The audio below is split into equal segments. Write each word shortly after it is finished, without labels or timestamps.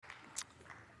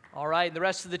All right, the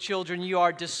rest of the children, you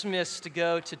are dismissed to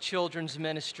go to children's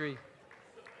ministry.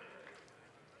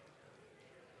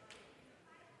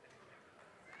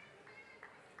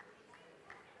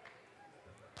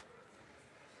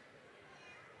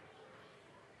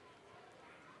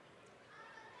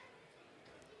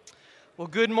 Well,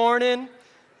 good morning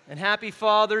and happy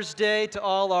Father's Day to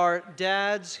all our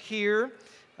dads here.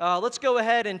 Let's go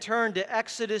ahead and turn to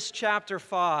Exodus chapter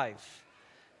 5,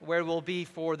 where we'll be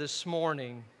for this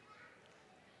morning.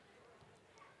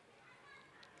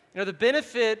 You know, the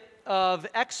benefit of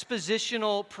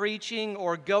expositional preaching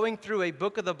or going through a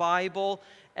book of the Bible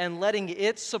and letting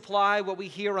it supply what we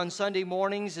hear on Sunday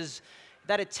mornings is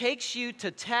that it takes you to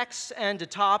texts and to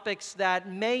topics that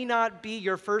may not be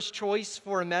your first choice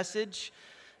for a message.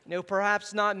 You know,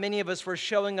 perhaps not many of us were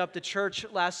showing up to church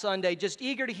last Sunday just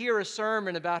eager to hear a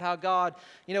sermon about how God,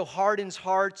 hardens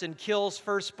hearts and kills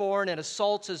firstborn and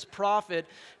assaults his prophet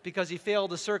because he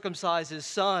failed to circumcise his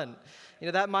son.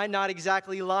 That might not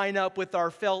exactly line up with our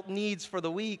felt needs for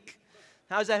the week.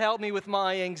 How does that help me with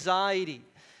my anxiety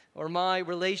or my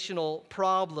relational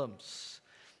problems?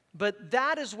 But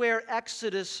that is where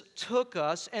Exodus took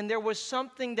us, and there was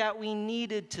something that we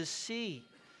needed to see.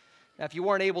 Now, if you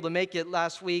weren't able to make it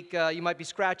last week, you might be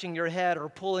scratching your head or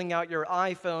pulling out your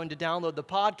iPhone to download the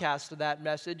podcast of that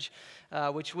message,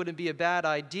 which wouldn't be a bad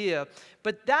idea.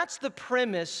 But that's the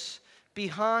premise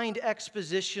behind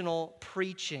expositional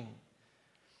preaching.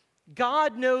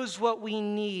 God knows what we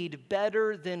need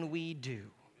better than we do.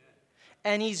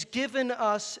 And he's given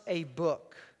us a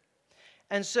book.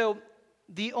 And so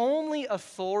the only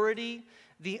authority,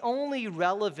 the only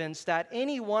relevance that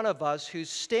any one of us who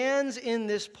stands in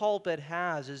this pulpit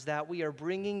has is that we are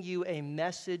bringing you a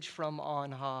message from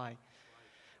on high.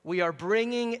 We are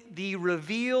bringing the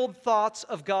revealed thoughts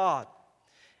of God.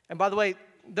 And by the way,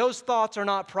 those thoughts are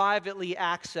not privately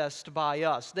accessed by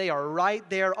us. They are right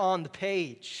there on the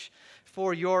page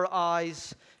for your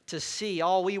eyes to see.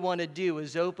 All we want to do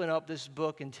is open up this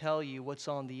book and tell you what's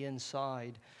on the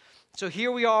inside. So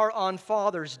here we are on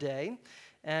Father's Day,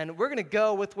 and we're going to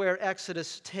go with where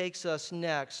Exodus takes us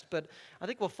next. But I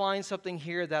think we'll find something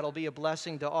here that'll be a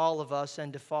blessing to all of us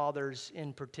and to fathers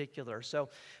in particular. So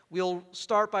we'll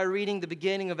start by reading the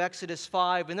beginning of Exodus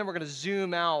 5, and then we're going to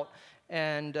zoom out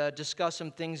and discuss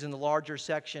some things in the larger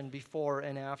section before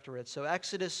and after it. So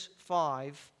Exodus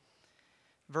 5,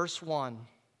 verse 1.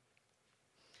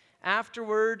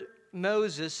 Afterward,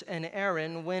 Moses and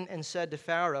Aaron went and said to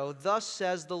Pharaoh, "Thus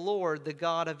says the Lord, the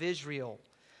God of Israel,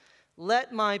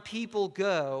 let my people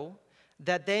go,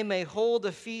 that they may hold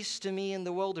a feast to me in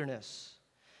the wilderness."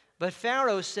 But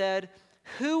Pharaoh said,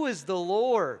 "Who is the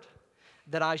Lord,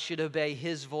 that I should obey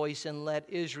his voice and let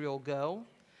Israel go?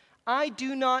 I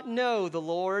do not know the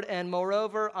Lord, and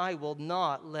moreover, I will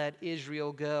not let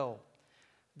Israel go."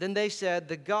 Then they said,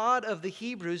 "The God of the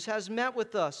Hebrews has met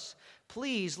with us.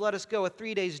 Please let us go a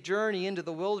 3 days' journey into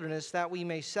the wilderness, that we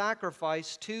may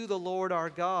sacrifice to the Lord our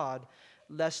God,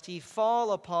 lest he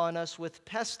fall upon us with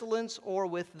pestilence or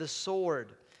with the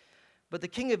sword." But the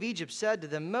king of Egypt said to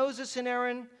them, "Moses and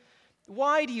Aaron,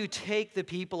 why do you take the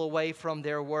people away from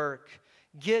their work?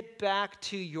 Get back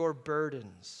to your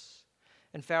burdens."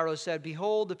 And Pharaoh said,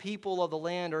 "Behold, the people of the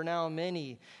land are now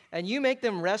many, and you make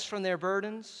them rest from their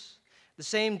burdens?" The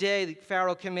same day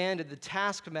Pharaoh commanded the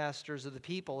taskmasters of the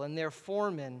people and their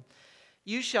foremen,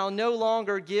 "You shall no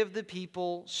longer give the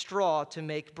people straw to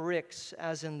make bricks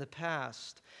as in the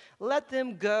past. Let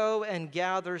them go and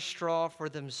gather straw for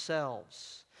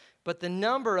themselves. But the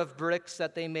number of bricks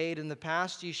that they made in the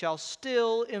past you shall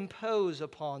still impose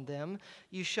upon them.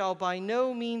 You shall by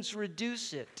no means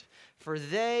reduce it, for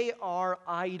they are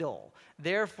idle.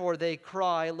 Therefore they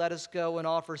cry, 'Let us go and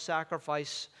offer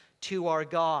sacrifice to our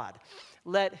God.'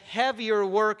 Let heavier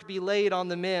work be laid on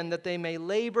the men, that they may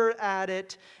labor at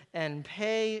it and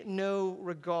pay no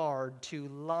regard to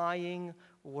lying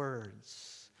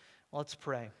words." Let's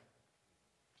pray.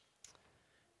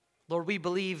 Lord, we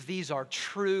believe these are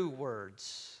true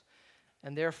words,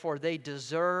 and therefore they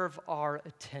deserve our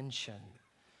attention.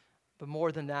 But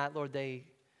more than that, Lord, they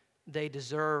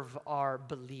deserve our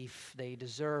belief. They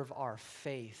deserve our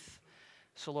faith.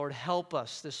 So, Lord, help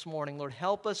us this morning. Lord,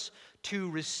 help us to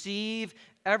receive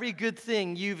every good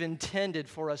thing you've intended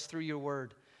for us through your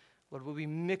word. Lord, will we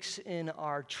mix in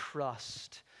our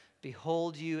trust,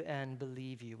 behold you and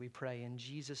believe you, we pray in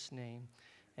Jesus' name,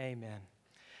 amen.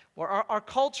 Well, our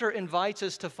culture invites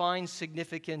us to find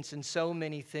significance in so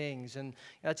many things, and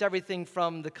that's everything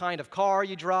from the kind of car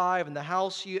you drive and the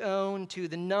house you own to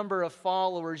the number of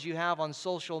followers you have on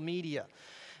social media.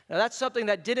 Now, that's something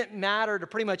that didn't matter to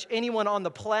pretty much anyone on the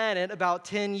planet about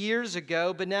 10 years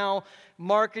ago, but now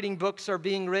marketing books are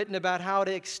being written about how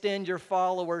to extend your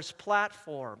followers'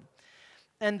 platform.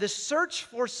 And the search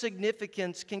for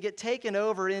significance can get taken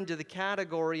over into the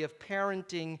category of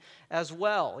parenting as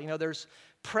well. There's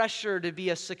pressure to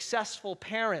be a successful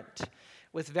parent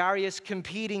with various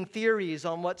competing theories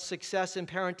on what success in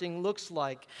parenting looks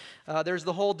like. There's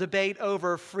the whole debate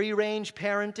over free-range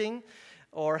parenting,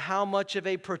 or how much of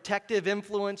a protective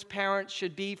influence parents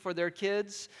should be for their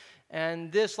kids. And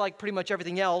this, like pretty much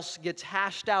everything else, gets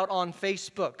hashed out on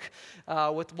Facebook,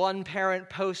 with one parent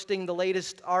posting the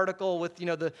latest article with,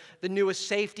 the newest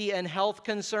safety and health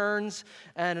concerns,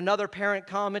 and another parent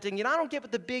commenting, I don't get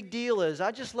what the big deal is.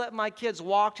 I just let my kids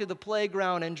walk to the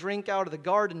playground and drink out of the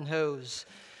garden hose.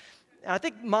 And I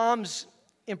think moms,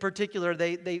 in particular,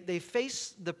 they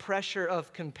face the pressure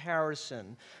of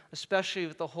comparison, especially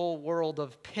with the whole world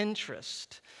of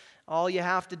Pinterest. All you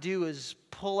have to do is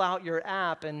pull out your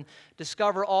app and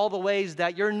discover all the ways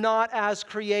that you're not as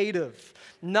creative,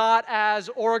 not as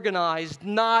organized,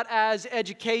 not as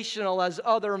educational as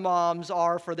other moms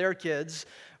are for their kids,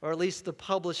 or at least the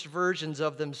published versions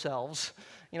of themselves.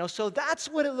 So that's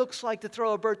what it looks like to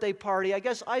throw a birthday party. I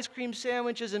guess ice cream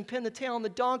sandwiches and pin the tail on the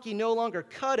donkey no longer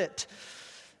cut it.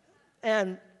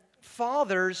 And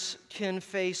fathers can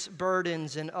face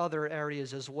burdens in other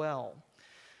areas as well,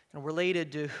 and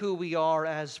related to who we are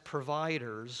as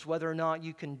providers. Whether or not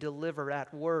you can deliver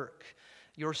at work,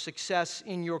 your success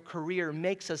in your career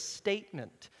makes a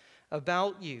statement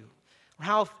about you.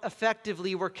 How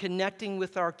effectively we're connecting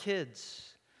with our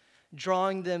kids,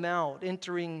 drawing them out,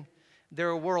 entering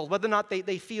their world. Whether or not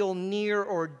they feel near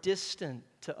or distant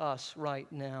to us right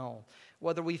now.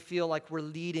 Whether we feel like we're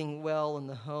leading well in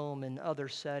the home and other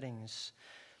settings.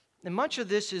 And much of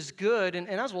this is good, and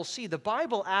as we'll see, the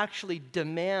Bible actually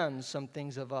demands some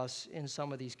things of us in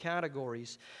some of these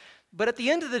categories. But at the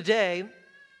end of the day,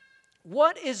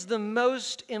 what is the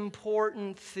most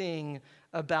important thing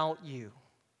about you?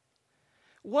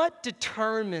 What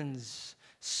determines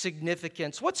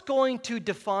significance? What's going to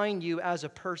define you as a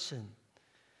person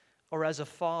or as a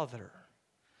father?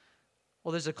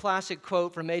 Well, there's a classic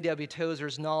quote from A.W.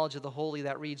 Tozer's Knowledge of the Holy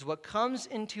that reads, "What comes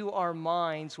into our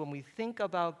minds when we think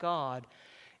about God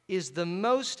is the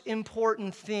most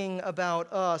important thing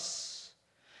about us.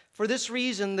 For this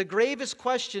reason, the gravest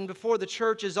question before the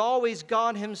church is always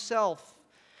God himself.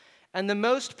 And the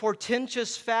most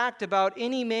portentous fact about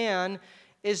any man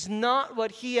is not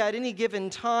what he at any given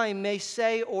time may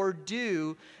say or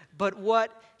do, but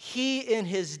what he in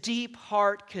his deep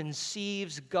heart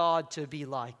conceives God to be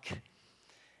like."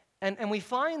 And we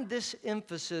find this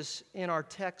emphasis in our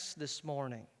text this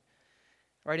morning.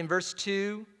 Right, in verse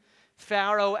 2,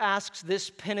 Pharaoh asks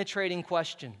this penetrating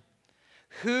question: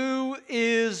 "Who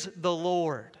is the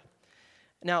Lord?"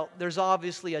 Now, there's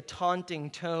obviously a taunting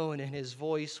tone in his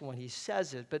voice when he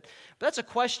says it, but that's a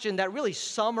question that really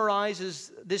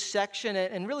summarizes this section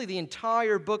and really the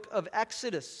entire book of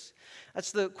Exodus.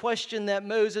 That's the question that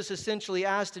Moses essentially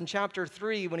asked in chapter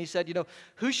 3 when he said,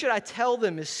 "Who should I tell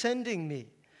them is sending me?"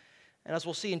 And as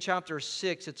we'll see in chapter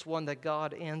 6, it's one that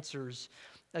God answers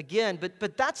again.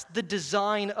 But that's the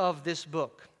design of this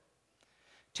book,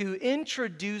 to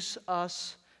introduce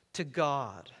us to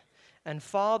God. And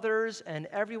fathers and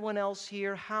everyone else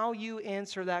here, how you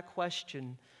answer that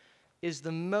question is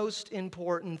the most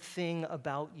important thing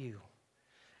about you.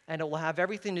 And it will have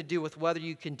everything to do with whether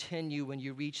you continue when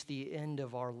you reach the end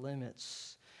of our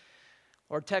limits.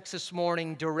 Our text this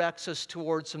morning directs us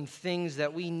towards some things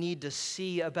that we need to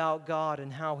see about God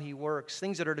and how he works,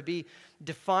 things that are to be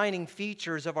defining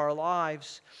features of our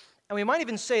lives. And we might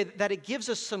even say that it gives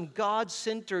us some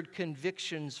God-centered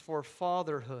convictions for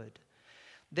fatherhood.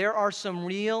 There are some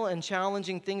real and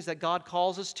challenging things that God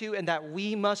calls us to and that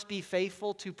we must be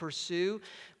faithful to pursue.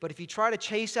 But if you try to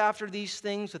chase after these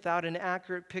things without an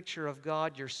accurate picture of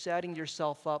God, you're setting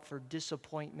yourself up for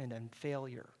disappointment and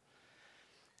failure.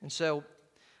 And so,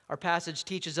 our passage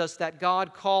teaches us that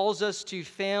God calls us to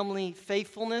family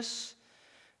faithfulness,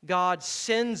 God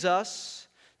sends us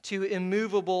to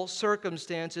immovable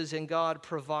circumstances, and God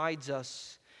provides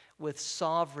us with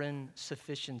sovereign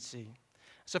sufficiency.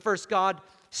 So first, God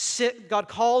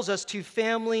calls us to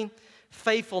family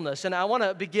faithfulness. And I want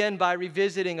to begin by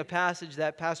revisiting a passage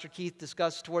that Pastor Keith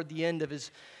discussed toward the end of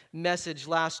his message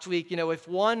last week. If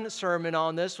one sermon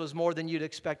on this was more than you'd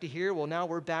expect to hear, well, now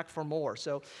we're back for more.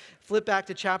 So flip back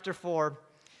to chapter 4,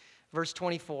 verse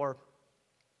 24.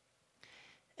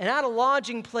 "And at a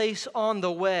lodging place on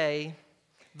the way,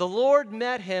 the Lord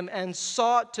met him and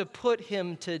sought to put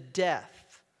him to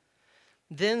death.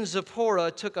 Then Zipporah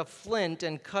took a flint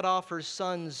and cut off her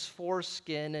son's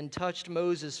foreskin and touched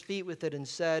Moses' feet with it and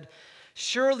said,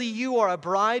 "Surely you are a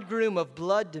bridegroom of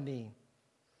blood to me."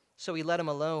 So he let him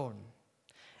alone.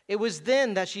 It was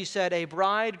then that she said, "A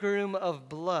bridegroom of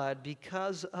blood,"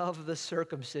 because of the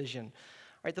circumcision.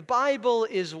 All right, the Bible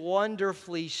is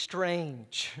wonderfully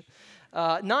strange.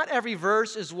 Not every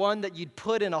verse is one that you'd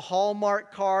put in a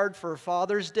Hallmark card for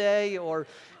Father's Day or,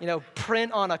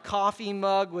 print on a coffee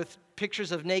mug with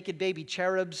pictures of naked baby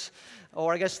cherubs.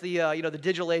 Or I guess the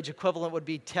digital age equivalent would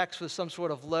be text with some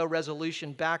sort of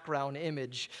low-resolution background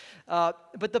image.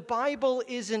 But the Bible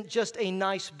isn't just a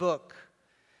nice book.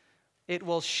 It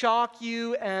will shock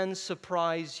you and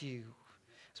surprise you.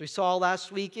 As we saw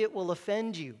last week, it will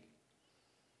offend you.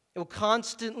 It will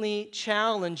constantly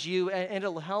challenge you, and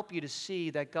it'll help you to see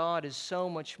that God is so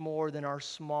much more than our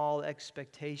small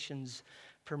expectations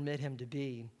permit him to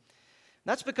be.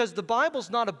 That's because the Bible's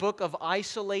not a book of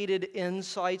isolated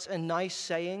insights and nice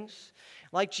sayings.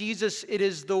 Like Jesus, it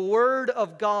is the Word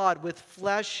of God with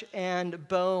flesh and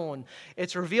bone.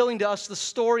 It's revealing to us the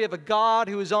story of a God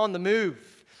who is on the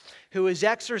move, who is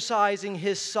exercising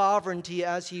his sovereignty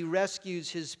as he rescues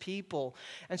his people.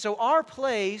 And so our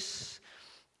place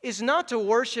is not to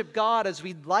worship God as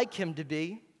we'd like him to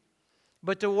be,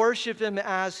 but to worship him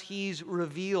as he's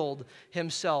revealed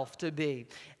himself to be.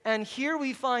 And here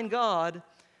we find God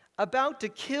about to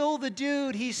kill the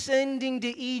dude he's sending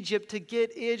to Egypt to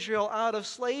get Israel out of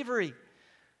slavery.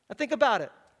 Now think about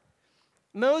it.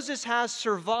 Moses has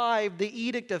survived the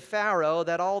edict of Pharaoh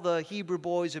that all the Hebrew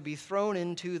boys would be thrown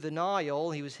into the Nile.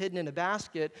 He was hidden in a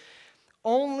basket.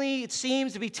 Only, it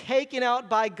seems, to be taken out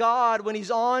by God when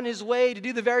he's on his way to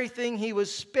do the very thing he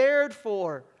was spared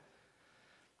for.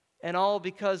 And all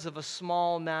because of a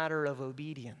small matter of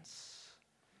obedience.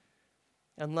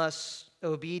 Unless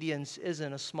obedience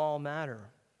isn't a small matter.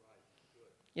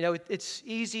 It's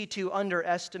easy to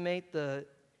underestimate the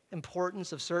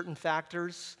importance of certain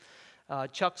factors.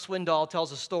 Chuck Swindoll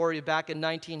tells a story back in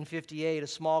 1958, a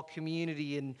small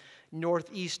community in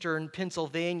northeastern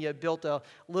Pennsylvania built a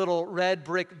little red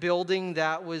brick building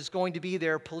that was going to be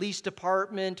their police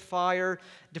department, fire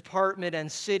department,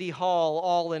 and city hall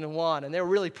all in one. And they were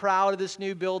really proud of this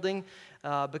new building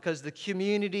because the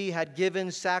community had given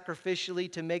sacrificially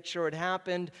to make sure it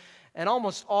happened. And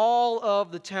almost all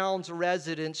of the town's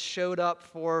residents showed up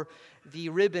for the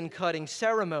ribbon cutting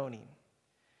ceremony.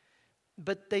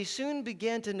 But they soon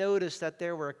began to notice that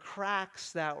there were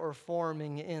cracks that were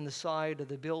forming in the side of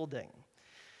the building.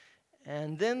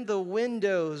 And then the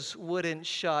windows wouldn't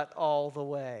shut all the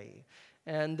way.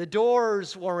 And the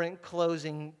doors weren't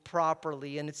closing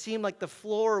properly. And it seemed like the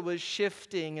floor was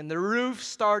shifting and the roof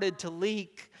started to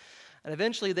leak. And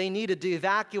eventually they needed to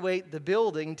evacuate the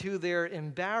building to their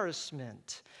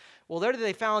embarrassment. Well, there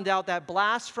they found out that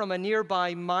blasts from a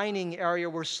nearby mining area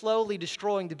were slowly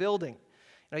destroying the building.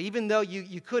 Now, even though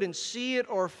you couldn't see it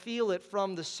or feel it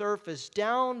from the surface,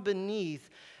 down beneath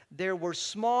there were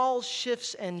small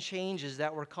shifts and changes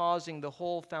that were causing the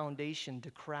whole foundation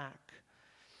to crack.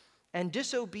 And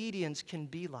disobedience can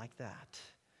be like that.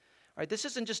 All right, this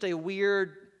isn't just a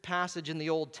weird passage in the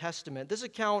Old Testament. This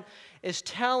account is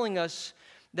telling us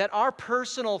that our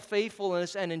personal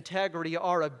faithfulness and integrity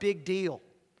are a big deal.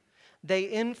 They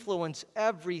influence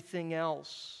everything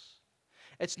else.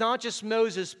 It's not just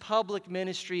Moses' public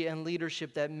ministry and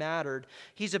leadership that mattered.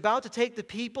 He's about to take the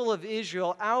people of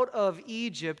Israel out of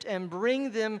Egypt and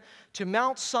bring them to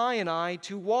Mount Sinai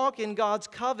to walk in God's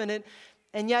covenant,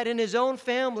 and yet in his own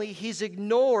family, he's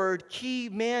ignored key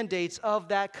mandates of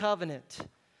that covenant.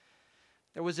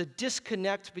 There was a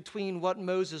disconnect between what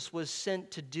Moses was sent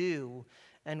to do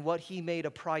and what he made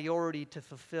a priority to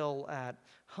fulfill at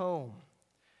home.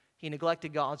 He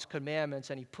neglected God's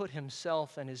commandments, and he put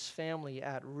himself and his family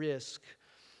at risk.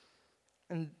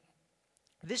 And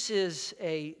this is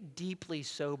a deeply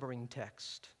sobering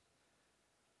text.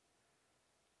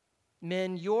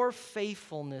 Men, your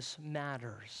faithfulness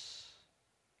matters.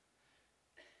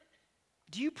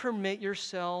 Do you permit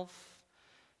yourself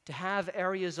to have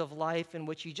areas of life in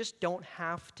which you just don't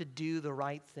have to do the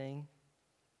right thing?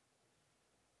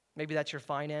 Maybe that's your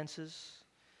finances.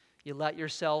 You let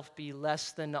yourself be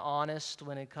less than honest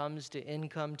when it comes to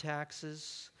income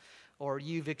taxes, or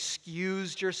you've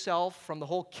excused yourself from the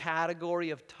whole category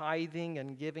of tithing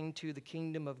and giving to the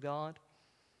kingdom of God.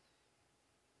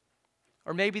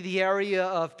 Or maybe the area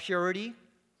of purity.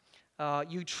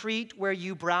 You treat where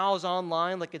you browse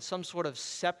online like it's some sort of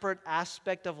separate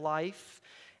aspect of life,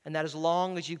 and that as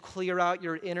long as you clear out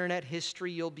your internet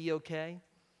history, you'll be okay.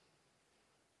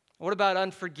 What about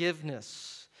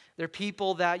unforgiveness? They're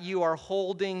people that you are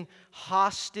holding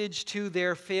hostage to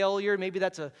their failure. Maybe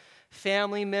that's a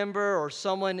family member or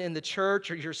someone in the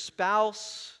church or your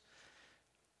spouse.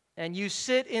 And you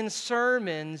sit in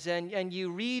sermons and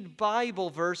you read Bible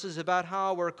verses about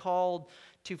how we're called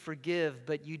to forgive,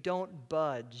 but you don't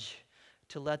budge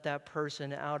to let that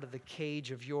person out of the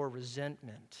cage of your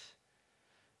resentment.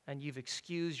 And you've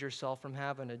excused yourself from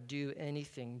having to do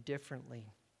anything differently.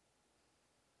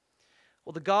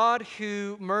 Well, the God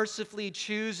who mercifully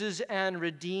chooses and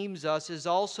redeems us is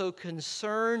also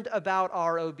concerned about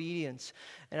our obedience.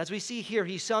 And as we see here,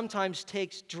 he sometimes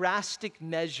takes drastic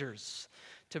measures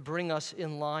to bring us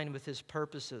in line with his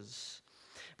purposes.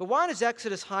 But why does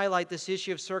Exodus highlight this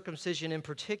issue of circumcision in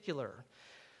particular?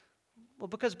 Well,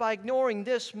 because by ignoring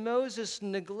this, Moses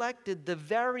neglected the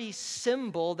very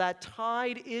symbol that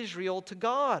tied Israel to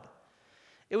God.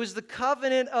 It was the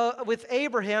covenant with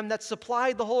Abraham that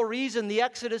supplied the whole reason the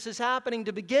Exodus is happening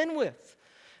to begin with.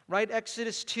 Right?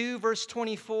 Exodus 2, verse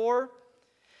 24.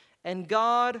 And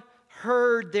God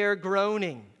heard their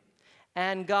groaning,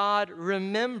 and God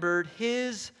remembered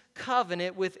his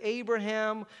covenant with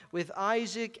Abraham, with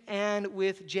Isaac, and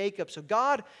with Jacob. So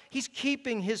God, he's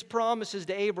keeping his promises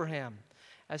to Abraham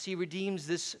as he redeems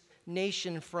this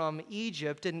nation from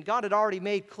Egypt. And God had already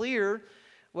made clear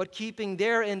what keeping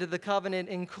their end of the covenant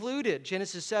included.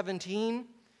 Genesis 17,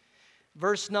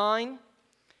 verse 9.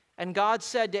 And God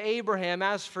said to Abraham,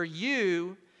 as for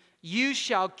you, you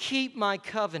shall keep my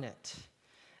covenant,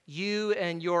 you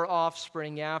and your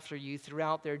offspring after you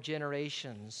throughout their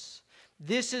generations.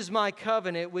 This is my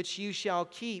covenant which you shall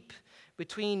keep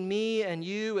between me and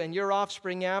you and your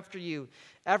offspring after you.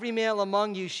 Every male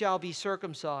among you shall be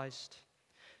circumcised.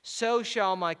 So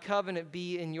shall my covenant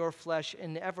be in your flesh,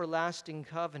 an everlasting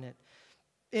covenant.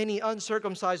 Any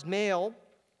uncircumcised male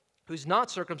who's not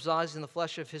circumcised in the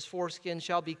flesh of his foreskin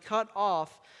shall be cut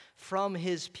off from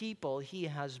his people. He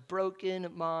has broken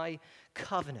my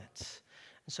covenant.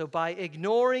 And so by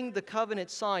ignoring the covenant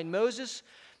sign, Moses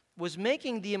was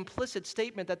making the implicit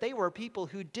statement that they were people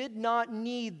who did not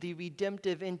need the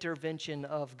redemptive intervention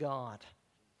of God.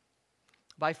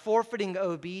 By forfeiting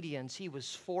obedience, he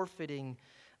was forfeiting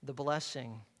the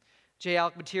blessing. J.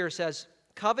 Alcmatir says,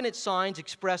 covenant signs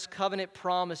express covenant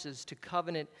promises to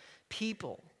covenant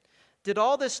people. Did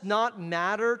all this not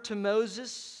matter to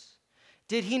Moses?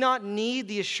 Did he not need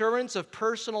the assurance of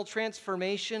personal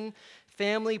transformation,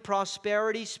 family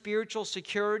prosperity, spiritual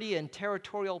security, and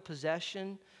territorial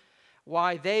possession?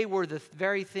 Why, they were the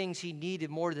very things he needed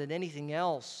more than anything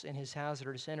else in his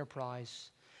hazardous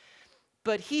enterprise.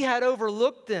 But he had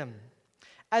overlooked them,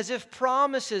 as if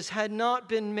promises had not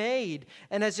been made,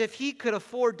 and as if he could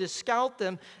afford to scout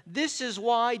them. This is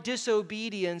why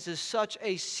disobedience is such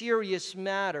a serious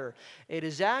matter. It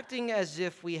is acting as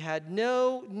if we had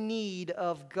no need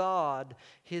of God,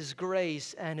 his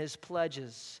grace, and his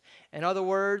pledges. In other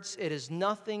words, it is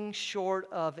nothing short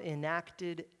of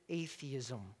enacted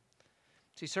atheism.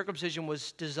 See, circumcision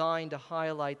was designed to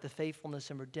highlight the faithfulness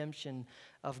and redemption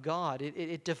of God.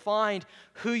 It defined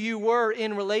who you were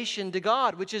in relation to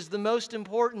God, which is the most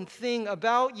important thing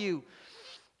about you.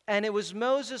 And it was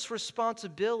Moses'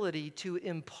 responsibility to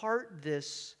impart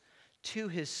this to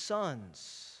his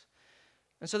sons.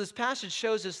 And so this passage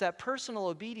shows us that personal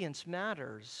obedience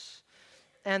matters,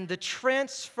 and the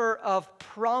transfer of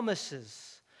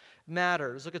promises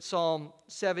matters. Look at Psalm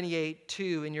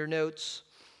 78:2 in your notes.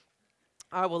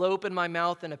 I will open my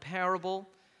mouth in a parable.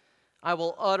 I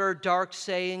will utter dark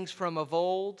sayings from of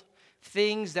old,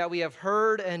 things that we have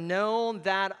heard and known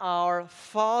that our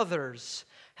fathers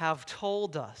have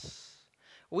told us.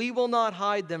 We will not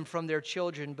hide them from their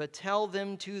children, but tell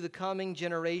them to the coming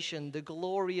generation the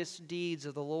glorious deeds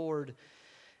of the Lord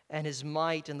and his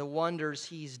might and the wonders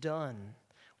he's done.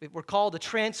 We're called to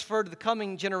transfer to the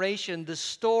coming generation the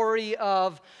story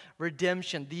of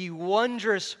redemption, the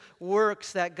wondrous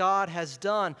works that God has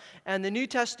done. And the New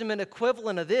Testament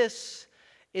equivalent of this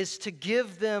is to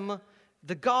give them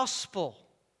the gospel.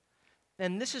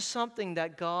 And this is something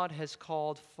that God has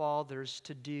called fathers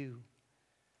to do,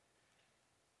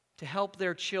 to help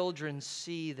their children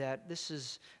see that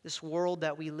this world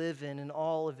that we live in and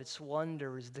all of its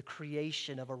wonder is the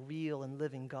creation of a real and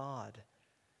living God.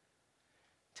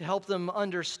 To help them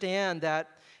understand that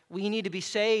we need to be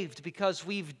saved because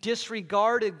we've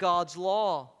disregarded God's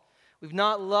law. We've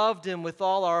not loved him with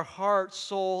all our heart,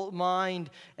 soul, mind,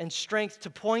 and strength. To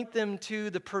point them to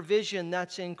the provision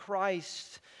that's in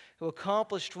Christ, who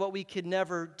accomplished what we could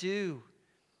never do.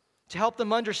 To help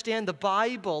them understand the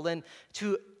Bible and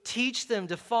to teach them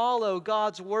to follow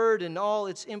God's word and all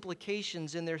its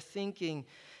implications in their thinking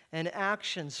and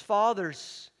actions.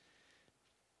 Fathers,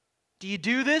 Do you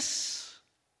do this?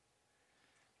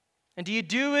 And do you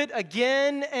do it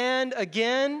again and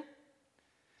again?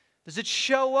 Does it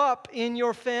show up in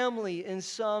your family in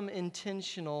some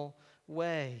intentional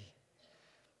way?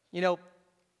 You know,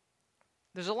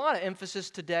 there's a lot of emphasis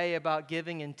today about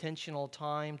giving intentional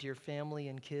time to your family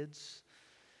and kids.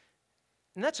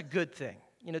 And that's a good thing.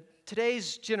 You know,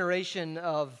 today's generation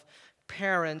of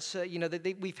parents,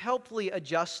 we've helpfully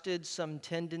adjusted some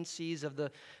tendencies of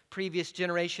the previous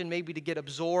generation, maybe to get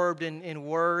absorbed in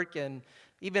work and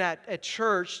even at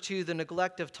church, to the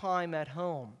neglect of time at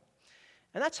home.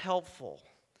 And that's helpful.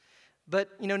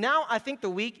 But, now I think the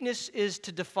weakness is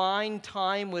to define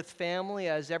time with family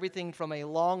as everything from a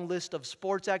long list of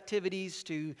sports activities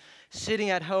to sitting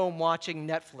at home watching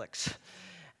Netflix.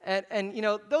 And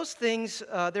those things,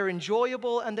 they're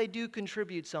enjoyable and they do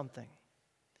contribute something.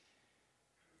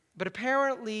 But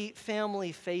apparently,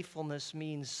 family faithfulness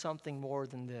means something more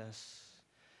than this.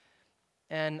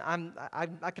 And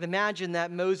I can imagine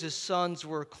that Moses' sons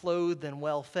were clothed and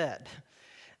well fed.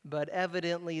 But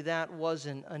evidently that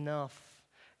wasn't enough.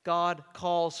 God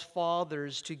calls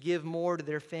fathers to give more to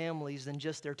their families than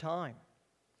just their time.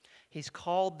 He's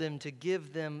called them to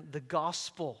give them the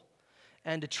gospel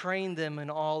and to train them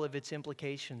in all of its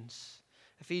implications.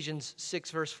 Ephesians 6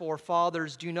 verse 4,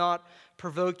 fathers, do not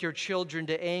provoke your children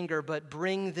to anger, but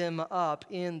bring them up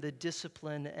in the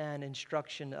discipline and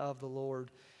instruction of the Lord.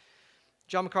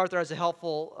 John MacArthur has a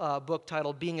helpful book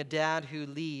titled Being a Dad Who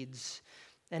Leads.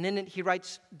 And in it he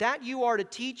writes, that you are to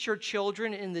teach your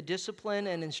children in the discipline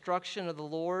and instruction of the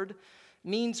Lord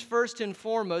means first and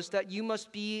foremost that you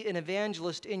must be an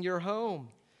evangelist in your home.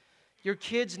 Your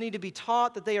kids need to be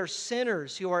taught that they are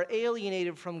sinners who are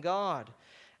alienated from God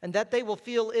and that they will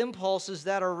feel impulses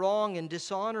that are wrong and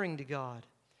dishonoring to God.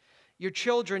 Your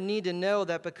children need to know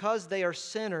that because they are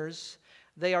sinners,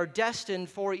 they are destined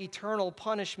for eternal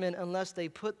punishment unless they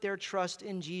put their trust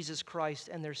in Jesus Christ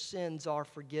and their sins are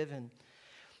forgiven.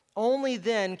 Only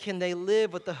then can they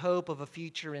live with the hope of a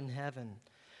future in heaven.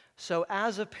 So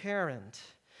as a parent,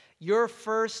 your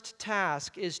first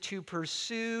task is to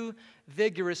pursue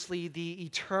vigorously the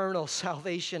eternal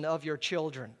salvation of your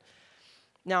children.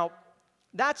 Now,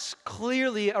 that's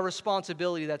clearly a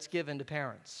responsibility that's given to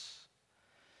parents.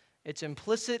 It's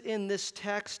implicit in this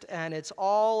text, and it's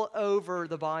all over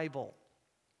the Bible.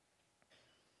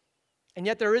 And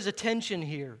yet there is a tension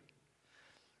here.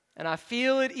 And I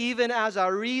feel it even as I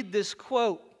read this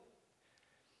quote,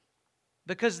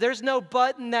 because there's no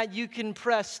button that you can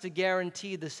press to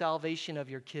guarantee the salvation of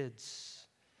your kids.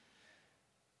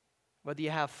 Whether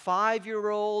you have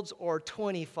 5-year-olds or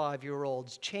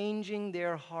 25-year-olds, changing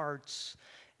their hearts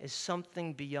is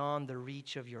something beyond the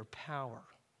reach of your power.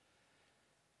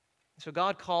 So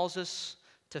God calls us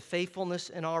to faithfulness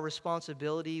in our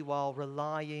responsibility while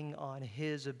relying on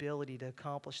His ability to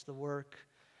accomplish the work.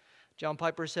 John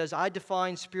Piper says, I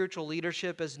define spiritual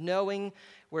leadership as knowing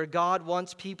where God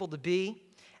wants people to be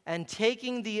and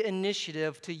taking the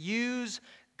initiative to use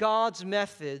God's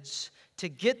methods to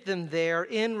get them there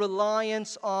in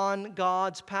reliance on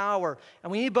God's power.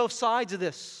 And we need both sides of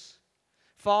this.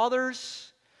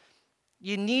 Fathers,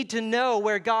 you need to know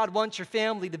where God wants your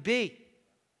family to be.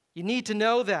 You need to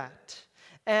know that.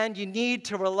 And you need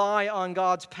to rely on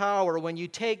God's power when you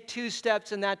take 2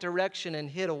 steps in that direction and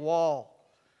hit a wall.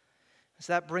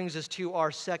 So that brings us to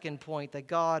our second point, that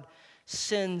God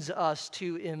sends us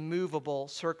to immovable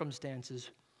circumstances.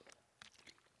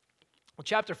 Well,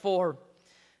 chapter 4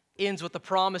 ends with a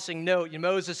promising note.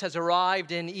 Moses has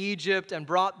arrived in Egypt and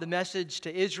brought the message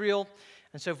to Israel.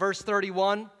 And so verse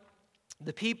 31,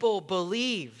 the people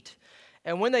believed.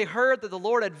 And when they heard that the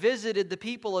Lord had visited the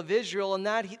people of Israel and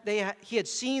that he had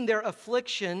seen their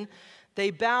affliction,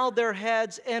 they bowed their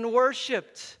heads and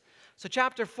worshiped. So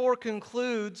chapter 4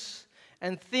 concludes,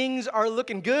 and things are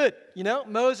looking good.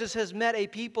 Moses has met a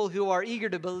people who are eager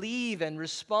to believe and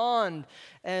respond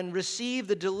and receive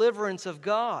the deliverance of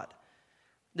God.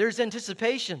 There's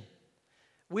anticipation.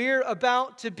 We're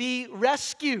about to be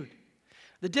rescued.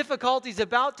 The difficulty's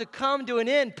about to come to an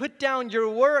end. Put down your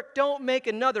work. Don't make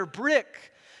another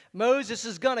brick. Moses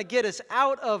is going to get us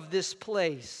out of this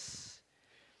place.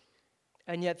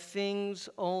 And yet things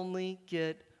only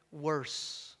get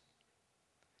worse.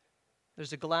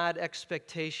 There's a glad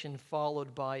expectation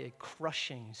followed by a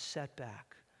crushing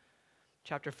setback.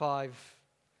 Chapter 5,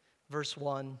 verse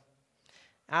 1.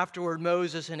 Afterward,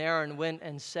 Moses and Aaron went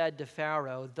and said to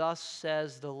Pharaoh, thus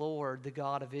says the Lord, the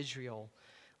God of Israel,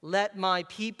 let my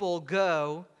people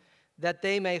go, that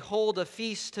they may hold a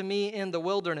feast to me in the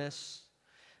wilderness.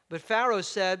 But Pharaoh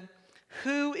said,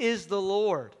 who is the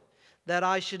Lord, that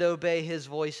I should obey his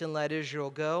voice and let Israel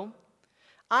go?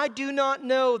 I do not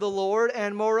know the Lord,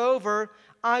 and moreover,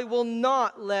 I will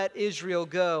not let Israel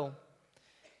go."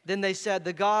 Then they said,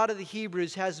 "The God of the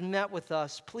Hebrews has met with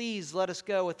us. Please let us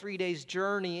go a 3 days'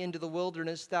 journey into the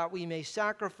wilderness, that we may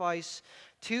sacrifice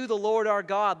to the Lord our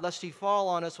God, lest he fall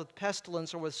on us with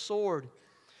pestilence or with sword."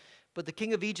 But the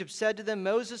king of Egypt said to them,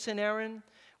 "Moses and Aaron,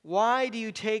 why do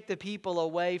you take the people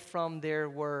away from their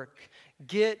work?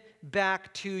 Get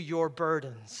back to your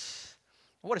burdens."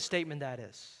 What a statement that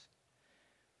is.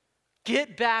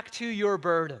 Get back to your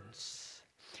burdens.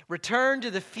 Return to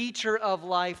the feature of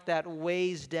life that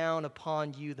weighs down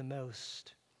upon you the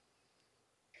most.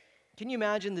 Can you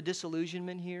imagine the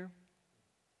disillusionment here?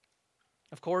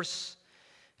 Of course,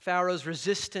 Pharaoh's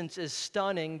resistance is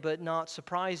stunning but not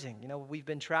surprising. We've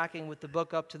been tracking with the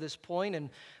book up to this point, and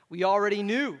we already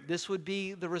knew this would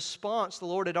be the response. The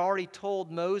Lord had already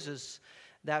told Moses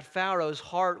that Pharaoh's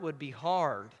heart would be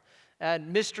hard.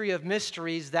 And mystery of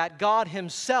mysteries, that God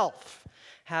himself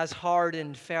has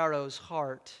hardened Pharaoh's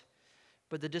heart.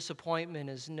 But the disappointment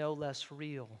is no less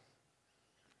real.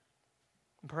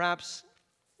 Perhaps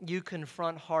you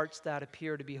confront hearts that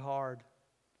appear to be hard.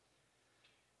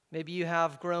 Maybe you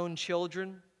have grown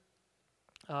children.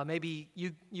 Maybe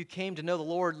you came to know the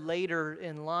Lord later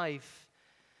in life.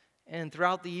 And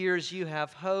throughout the years, you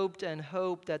have hoped and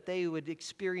hoped that they would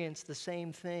experience the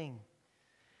same thing.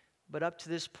 But up to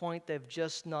this point, they've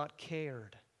just not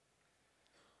cared.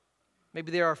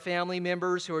 Maybe there are family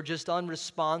members who are just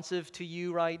unresponsive to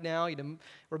you right now.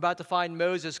 We're about to find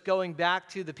Moses going back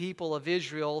to the people of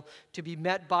Israel to be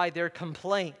met by their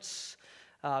complaints,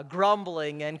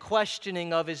 grumbling and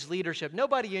questioning of his leadership.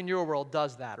 Nobody in your world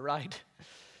does that, right?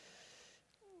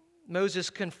 Moses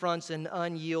confronts an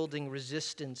unyielding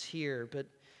resistance here, but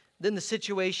then the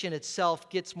situation itself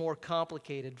gets more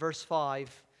complicated. Verse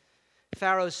 5.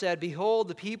 Pharaoh said, "Behold,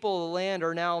 the people of the land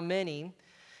are now many,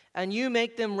 and you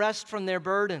make them rest from their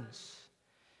burdens."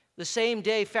 The same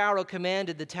day Pharaoh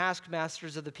commanded the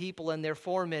taskmasters of the people and their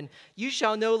foremen, "You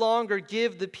shall no longer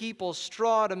give the people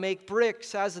straw to make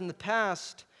bricks as in the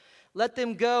past. Let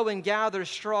them go and gather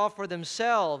straw for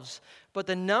themselves. But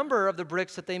the number of the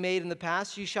bricks that they made in the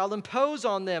past, you shall impose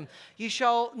on them. You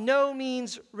shall no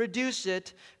means reduce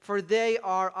it, for they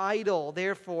are idle.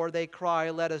 Therefore they cry,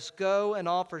 'Let us go and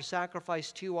offer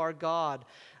sacrifice to our God.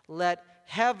 Let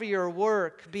heavier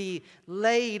work be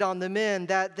laid on the men,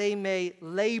 that they may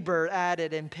labor at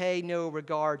it and pay no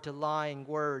regard to lying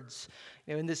words.'"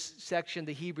 In this section,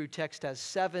 the Hebrew text has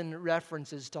 7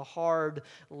 references to hard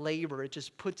labor. It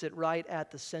just puts it right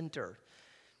at the center.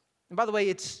 And by the way,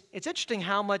 it's interesting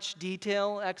how much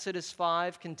detail Exodus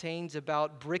 5 contains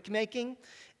about brick making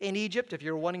in Egypt, if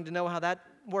you're wanting to know how that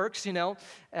works,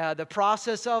 the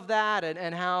process of that,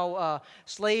 and how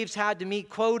slaves had to meet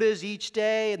quotas each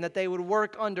day, and that they would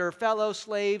work under fellow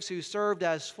slaves who served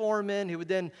as foremen, who would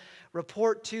then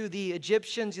report to the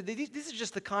Egyptians. These are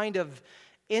just the kind of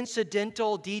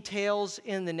incidental details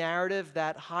in the narrative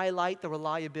that highlight the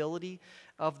reliability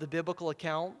of the biblical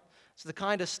account. It's the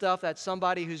kind of stuff that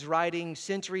somebody who's writing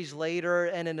centuries later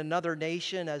and in another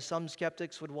nation, as some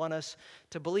skeptics would want us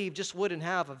to believe, just wouldn't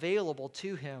have available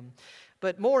to him.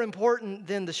 But more important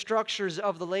than the structures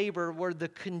of the labor were the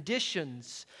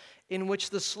conditions in which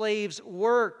the slaves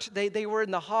worked. They were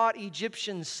in the hot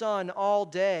Egyptian sun all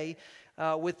day,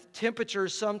 with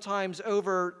temperatures sometimes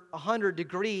over 100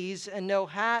 degrees, and no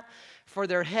hat for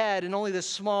their head, and only this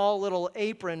small little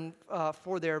apron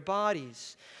for their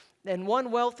bodies. And one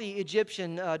wealthy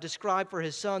Egyptian described for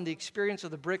his son the experience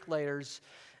of the bricklayers,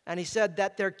 and he said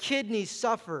that their kidneys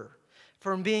suffer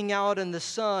from being out in the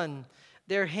sun.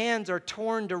 Their hands are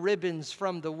torn to ribbons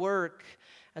from the work,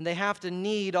 and they have to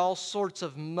knead all sorts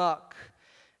of muck.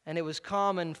 And it was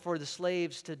common for the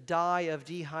slaves to die of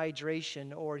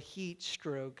dehydration or heat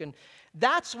stroke. And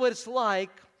that's what it's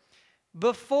like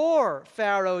before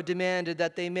Pharaoh demanded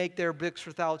that they make their bricks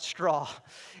without straw.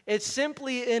 It's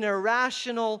simply an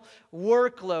irrational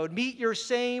workload. Meet your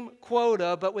same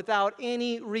quota, but without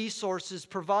any resources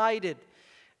provided.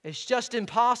 It's just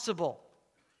impossible.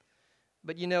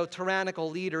 But tyrannical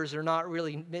leaders are not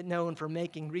really known for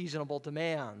making reasonable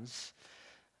demands.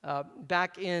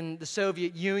 Back in the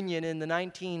Soviet Union in the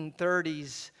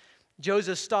 1930s,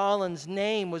 Joseph Stalin's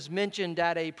name was mentioned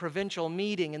at a provincial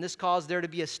meeting, and this caused there to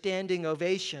be a standing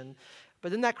ovation.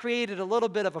 But then that created a little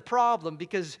bit of a problem,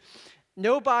 because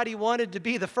nobody wanted to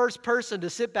be the first person to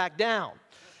sit back down.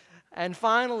 And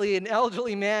finally, an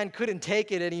elderly man couldn't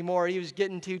take it anymore. He was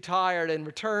getting too tired and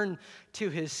returned to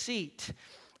his seat.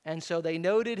 And so they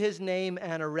noted his name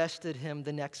and arrested him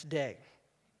the next day.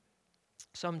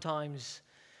 Sometimes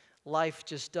life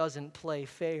just doesn't play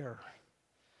fair.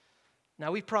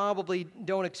 Now, we probably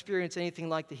don't experience anything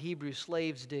like the Hebrew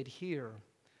slaves did here.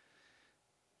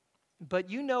 But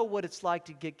you know what it's like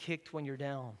to get kicked when you're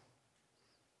down.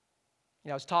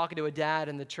 I was talking to a dad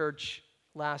in the church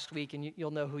last week, and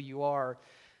you'll know who you are.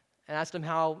 I asked him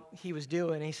how he was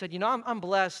doing. And he said, I'm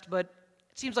blessed, but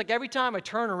it seems like every time I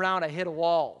turn around, I hit a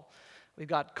wall. We've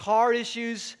got car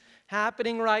issues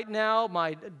happening right now.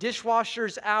 My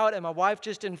dishwasher's out, and my wife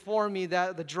just informed me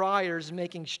that the dryer's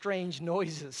making strange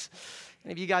noises.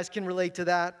 Any of you guys can relate to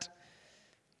that?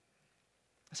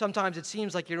 Sometimes it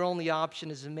seems like your only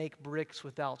option is to make bricks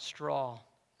without straw.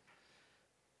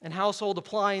 And household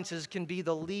appliances can be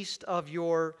the least of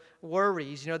your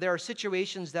worries. There are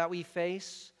situations that we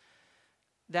face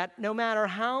that no matter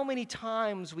how many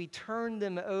times we turn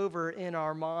them over in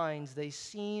our minds, they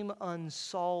seem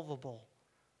unsolvable.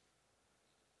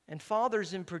 And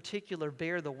fathers in particular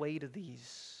bear the weight of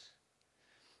these.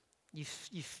 You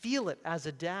feel it as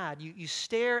a dad. You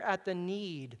stare at the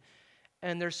need,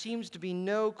 and there seems to be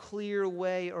no clear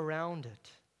way around it.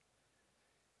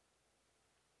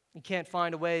 You can't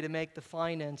find a way to make the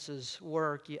finances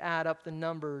work. You add up the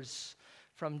numbers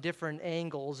from different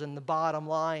angles, and the bottom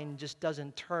line just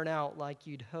doesn't turn out like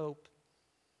you'd hope.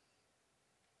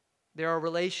 There are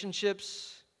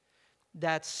relationships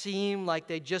that seem like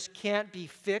they just can't be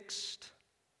fixed.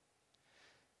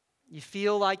 You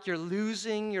feel like you're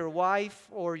losing your wife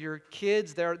or your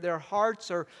kids. Their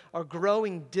hearts are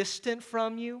growing distant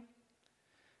from you.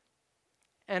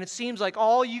 And it seems like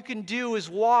all you can do is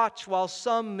watch while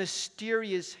some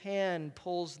mysterious hand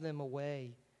pulls them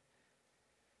away.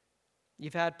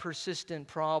 You've had persistent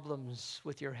problems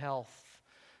with your health.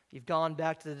 You've gone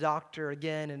back to the doctor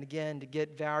again and again to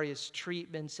get various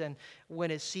treatments, and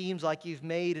when it seems like you've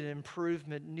made an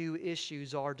improvement, new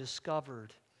issues are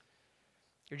discovered.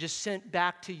 You're just sent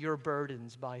back to your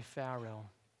burdens by Pharaoh.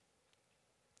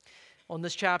 Well, in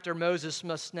this chapter, Moses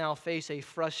must now face a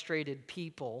frustrated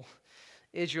people.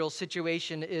 Israel's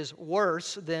situation is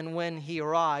worse than when he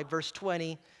arrived. Verse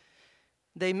 20,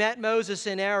 they met Moses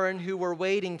and Aaron who were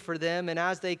waiting for them, and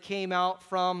as they came out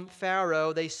from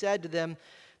Pharaoh, they said to them,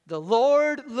 "The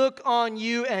Lord look on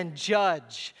you and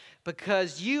judge,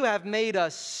 because you have made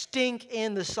us stink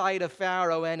in the sight of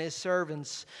Pharaoh and his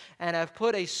servants, and have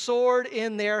put a sword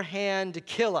in their hand to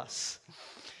kill us."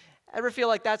 Ever feel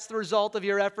like that's the result of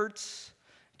your efforts?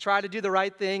 Try to do the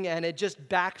right thing and it just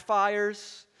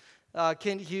backfires?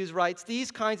 Kent Hughes writes,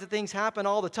 "These kinds of things happen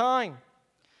all the time.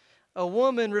 A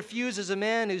woman refuses a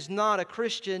man who's not a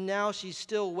Christian. Now she's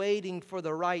still waiting for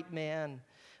the right man,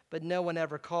 but no one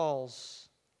ever calls.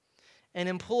 An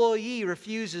employee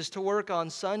refuses to work on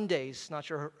Sundays." Not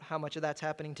sure how much of that's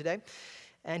happening today.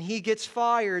 "And he gets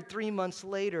fired 3 months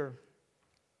later.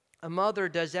 A mother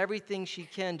does everything she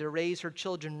can to raise her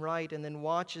children right and then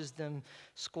watches them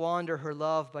squander her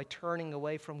love by turning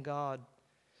away from God.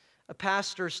 A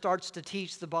pastor starts to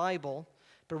teach the Bible,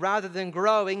 but rather than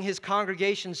growing, his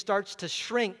congregation starts to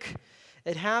shrink.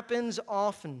 It happens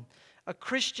often. A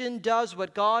Christian does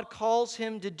what God calls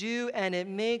him to do, and it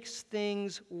makes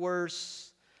things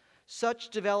worse. Such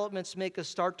developments make us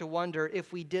start to wonder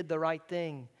if we did the right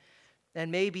thing,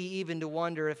 and maybe even to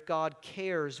wonder if God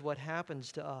cares what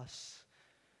happens to us."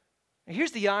 And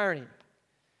here's the irony.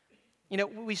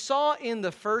 We saw in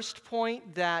the first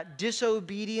point that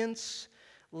disobedience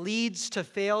leads to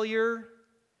failure,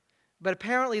 but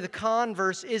apparently the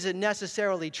converse isn't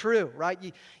necessarily true, right?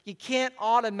 You can't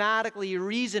automatically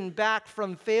reason back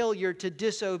from failure to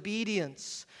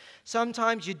disobedience.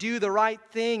 Sometimes you do the right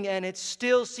thing and it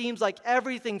still seems like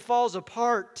everything falls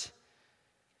apart.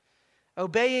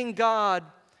 Obeying God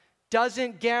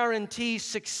doesn't guarantee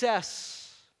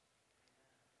success,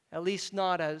 at least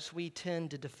not as we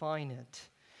tend to define it.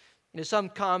 Some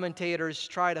commentators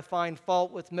try to find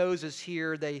fault with Moses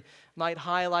here. They might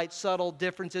highlight subtle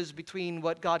differences between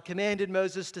what God commanded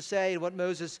Moses to say and what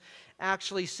Moses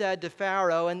actually said to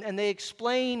Pharaoh. And they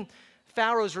explain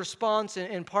Pharaoh's response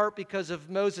in part because of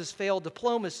Moses' failed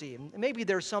diplomacy. And maybe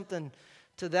there's something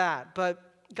to that.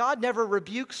 But God never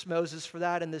rebukes Moses for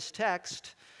that in this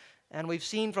text. And we've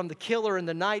seen from the killer in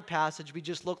the night passage, we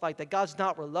just look like that God's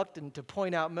not reluctant to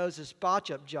point out Moses'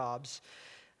 botch-up jobs.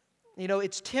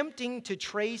 It's tempting to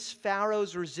trace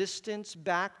Pharaoh's resistance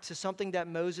back to something that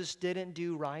Moses didn't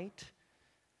do right.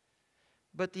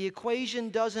 But the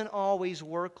equation doesn't always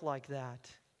work like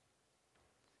that.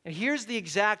 And here's the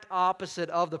exact opposite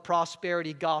of the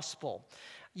prosperity gospel.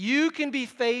 You can be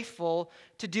faithful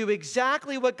to do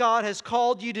exactly what God has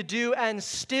called you to do and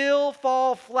still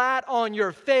fall flat on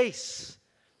your face.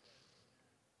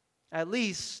 At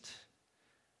least,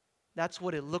 that's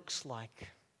what it looks like.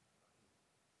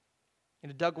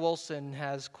 Doug Wilson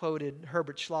has quoted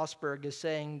Herbert Schlossberg as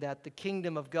saying that the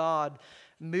kingdom of God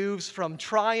moves from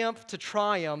triumph to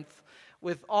triumph,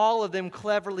 with all of them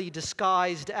cleverly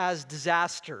disguised as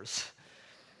disasters.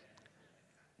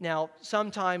 Now,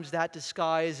 sometimes that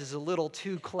disguise is a little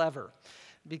too clever,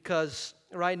 because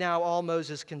right now all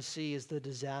Moses can see is the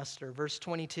disaster. Verse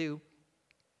 22,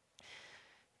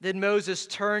 then Moses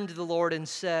turned to the Lord and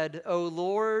said, O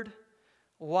Lord,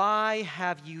 why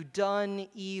have you done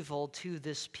evil to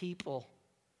this people?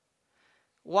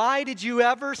 Why did you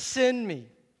ever send me?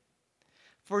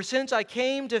 For since I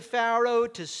came to Pharaoh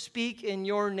to speak in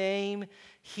your name,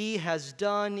 he has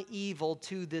done evil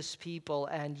to this people,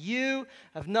 and you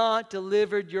have not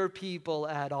delivered your people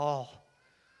at all.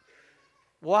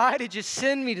 Why did you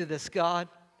send me to this, God?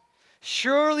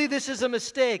 Surely this is a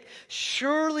mistake.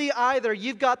 Surely either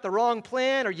you've got the wrong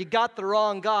plan or you got the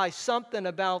wrong guy. Something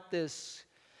about this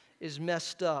is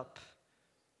messed up.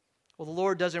 Well, the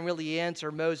Lord doesn't really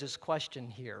answer Moses' question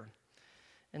here.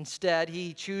 Instead,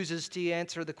 he chooses to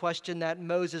answer the question that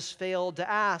Moses failed to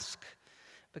ask,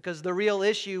 because the real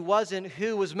issue wasn't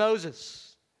who was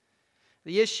Moses.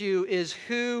 The issue is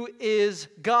who is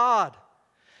God?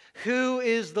 Who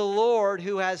is the Lord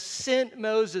who has sent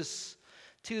Moses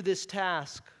to this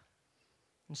task?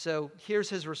 And so here's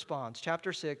his response.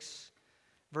 Chapter 6,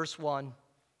 verse 1.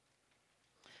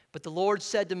 But the Lord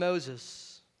said to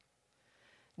Moses,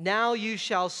 now you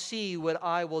shall see what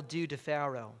I will do to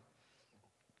Pharaoh.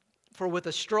 For with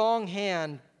a strong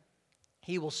hand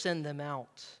he will send them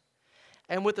out,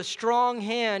 and with a strong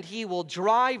hand he will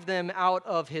drive them out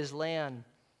of his land.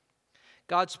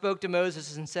 God spoke to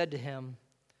Moses and said to him,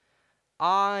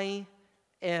 I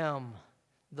am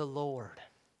the Lord.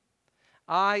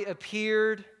 I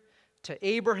appeared to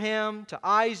Abraham, to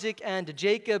Isaac, and to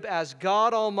Jacob as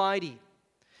God Almighty.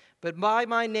 But by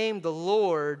my name, the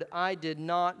Lord, I did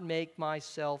not make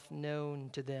myself known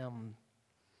to them.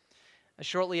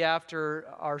 Shortly after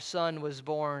our son was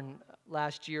born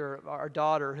last year, our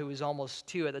daughter, who was almost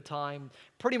 2 at the time,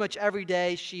 pretty much every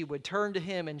day she would turn to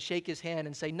him and shake his hand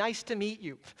and say, nice to meet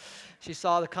you. She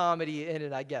saw the comedy in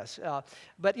it, I guess.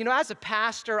 But as a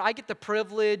pastor, I get the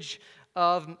privilege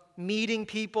of meeting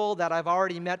people that I've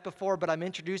already met before, but I'm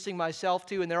introducing myself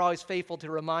to, and they're always faithful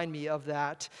to remind me of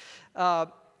that.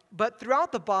 But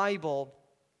throughout the Bible,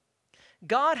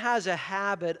 God has a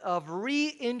habit of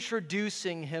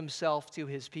reintroducing himself to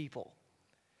his people.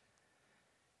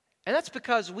 And that's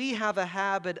because we have a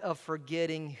habit of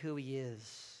forgetting who he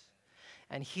is.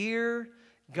 And here,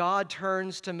 God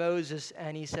turns to Moses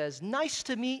and he says, nice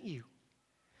to meet you.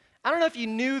 I don't know if you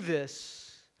knew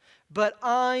this, but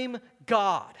I'm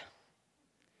God.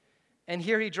 And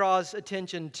here he draws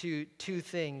attention to 2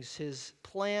 things, his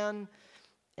plan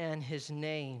and his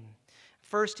name.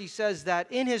 First, he says that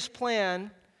in his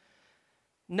plan,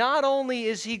 not only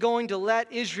is he going to let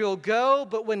Israel go,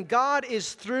 but when God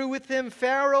is through with them,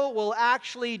 Pharaoh will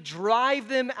actually drive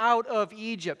them out of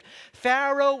Egypt.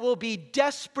 Pharaoh will be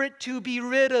desperate to be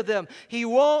rid of them. He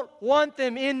won't want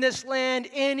them in this land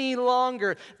any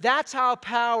longer. That's how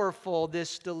powerful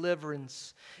this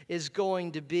deliverance is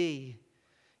going to be.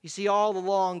 You see, all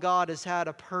along, God has had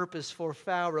a purpose for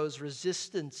Pharaoh's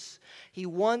resistance. He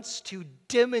wants to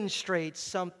demonstrate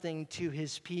something to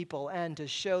his people and to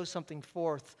show something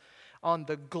forth on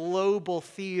the global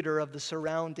theater of the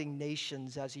surrounding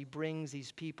nations as he brings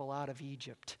these people out of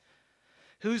Egypt.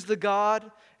 Who's the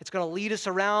God? It's going to lead us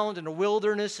around in a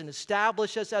wilderness and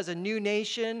establish us as a new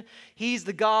nation. He's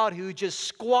the God who just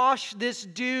squashed this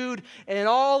dude and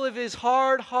all of his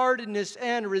hard-heartedness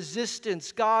and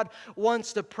resistance. God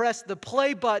wants to press the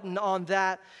play button on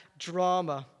that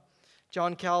drama.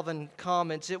 John Calvin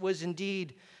comments, it was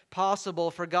indeed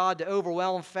possible for God to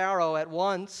overwhelm Pharaoh at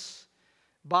once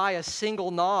by a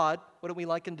single nod. Wouldn't we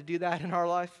like him to do that in our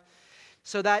life?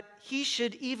 So that he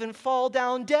should even fall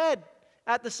down dead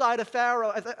at the side of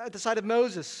Pharaoh, at the side of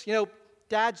Moses.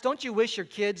 Dads, don't you wish your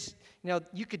kids,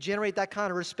 you could generate that kind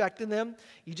of respect in them?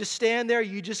 You just stand there,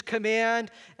 you just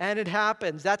command, and it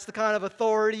happens. That's the kind of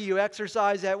authority you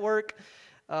exercise at work.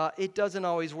 It doesn't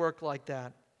always work like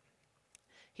that.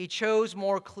 He chose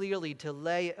more clearly to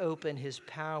lay open his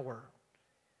power.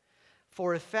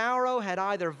 For if Pharaoh had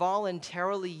either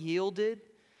voluntarily yielded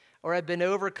or had been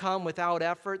overcome without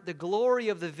effort, the glory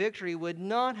of the victory would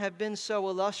not have been so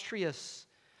illustrious.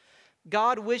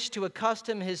 God wished to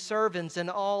accustom his servants in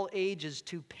all ages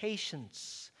to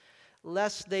patience,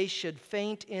 lest they should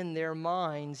faint in their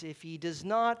minds if he does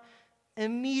not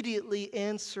immediately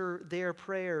answer their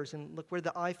prayers. And look, we're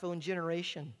the iPhone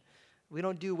generation. We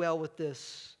don't do well with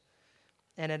this.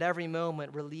 And at every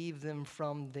moment relieve them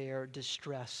from their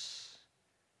distress.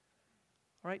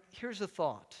 All right, here's a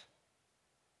thought.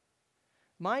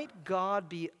 Might God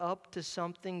be up to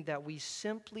something that we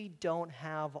simply don't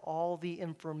have all the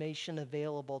information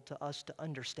available to us to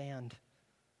understand?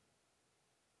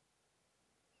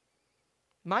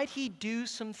 Might He do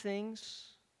some things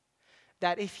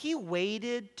that if He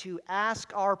waited to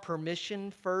ask our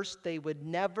permission first, they would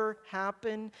never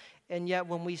happen, and yet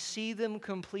when we see them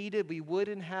completed, we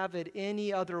wouldn't have it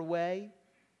any other way?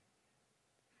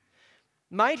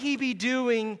 Might He be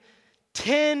doing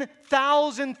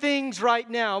 10,000 things right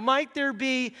now? Might there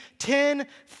be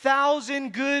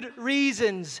 10,000 good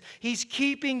reasons He's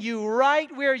keeping you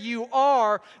right where you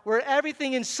are, where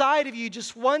everything inside of you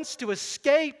just wants to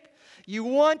escape? You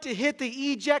want to hit the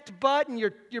eject button.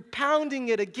 You're pounding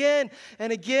it again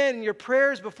and again in your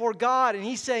prayers before God, and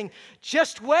He's saying,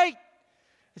 just wait.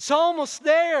 It's almost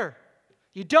there.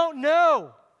 You don't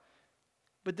know,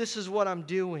 but this is what I'm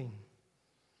doing.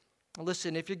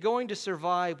 Listen, if you're going to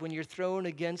survive when you're thrown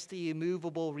against the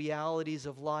immovable realities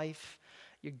of life,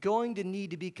 you're going to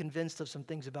need to be convinced of some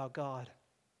things about God.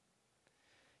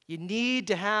 You need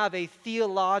to have a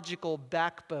theological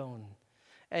backbone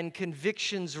and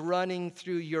convictions running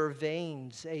through your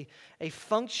veins, a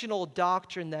functional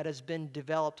doctrine that has been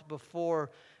developed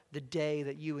before the day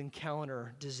that you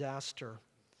encounter disaster.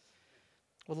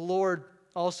 Well, the Lord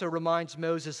also reminds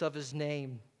Moses of his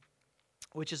name,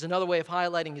 which is another way of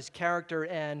highlighting his character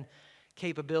and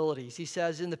capabilities. He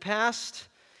says, in the past,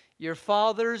 your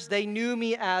fathers, they knew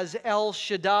me as El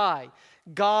Shaddai,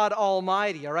 God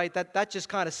Almighty. All right, that just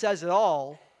kind of says it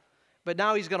all. But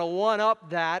now he's going to one-up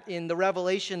that in the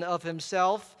revelation of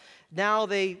himself. Now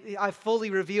I've fully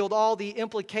revealed all the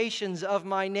implications of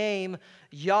my name,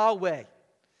 Yahweh,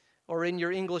 or in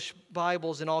your English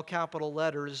Bibles in all capital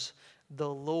letters, the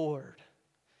Lord.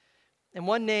 And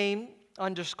one name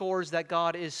underscores that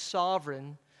God is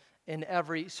sovereign in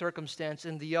every circumstance,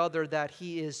 and the other that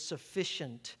He is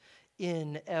sufficient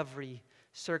in every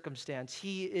circumstance.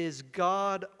 He is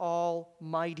God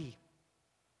Almighty.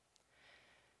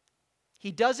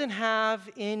 He doesn't have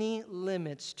any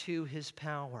limits to His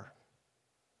power.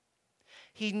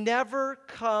 He never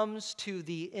comes to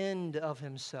the end of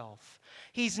Himself.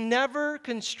 He's never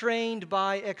constrained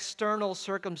by external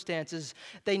circumstances.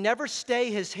 They never stay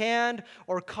His hand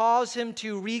or cause Him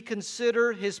to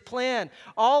reconsider His plan.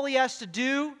 All He has to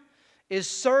do is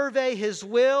survey His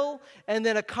will and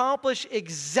then accomplish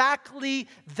exactly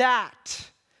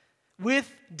that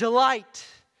with delight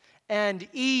and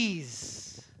ease.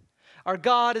 Our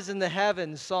God is in the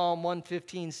heavens, Psalm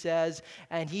 115 says,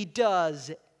 and He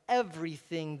does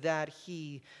everything that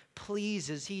He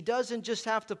pleases. He doesn't just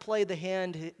have to play the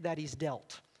hand that He's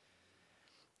dealt.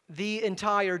 The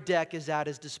entire deck is at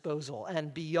His disposal,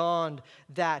 and beyond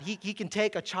that, He can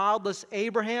take a childless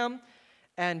Abram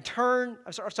and turn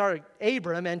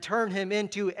him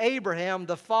into Abraham,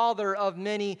 the father of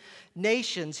many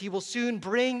nations. He will soon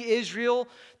bring Israel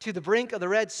to the brink of the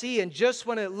Red Sea, and just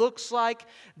when it looks like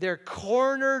they're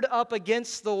cornered up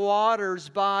against the waters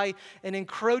by an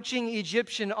encroaching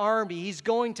Egyptian army, He's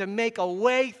going to make a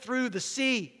way through the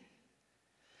sea.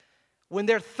 When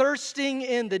they're thirsting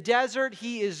in the desert,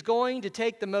 He is going to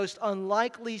take the most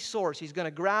unlikely source. He's going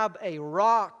to grab a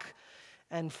rock,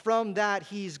 and from that,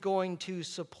 He's going to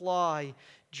supply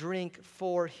drink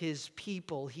for His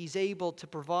people. He's able to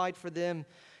provide for them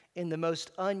in the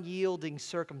most unyielding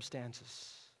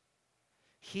circumstances.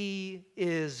 He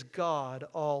is God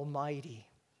Almighty.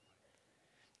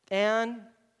 And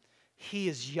He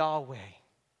is Yahweh.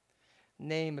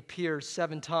 Name appears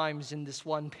 7 times in this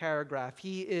one paragraph.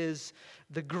 He is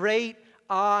the great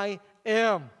I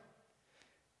Am.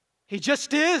 He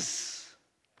just is.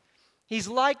 He's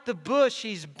like the bush.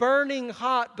 He's burning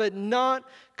hot but not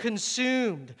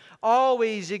consumed,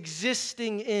 always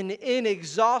existing in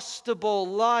inexhaustible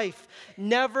life,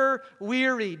 never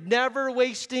wearied, never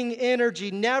wasting energy,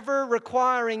 never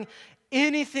requiring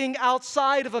anything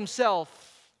outside of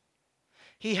Himself.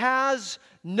 He has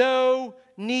no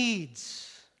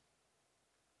needs.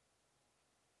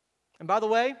 And by the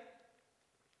way,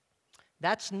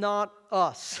 that's not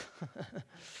us.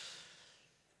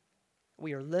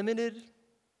 We are limited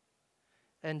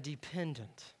and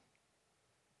dependent.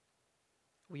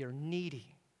 We are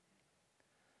needy.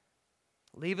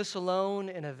 Leave us alone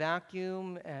in a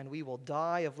vacuum, and we will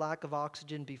die of lack of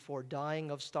oxygen before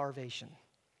dying of starvation.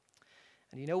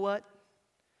 And you know what?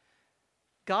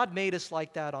 God made us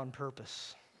like that on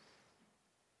purpose.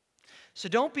 So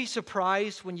don't be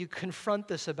surprised when you confront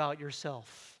this about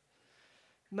yourself.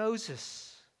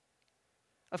 Moses,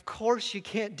 of course you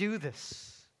can't do this.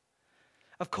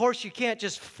 Of course, you can't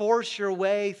just force your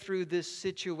way through this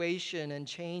situation and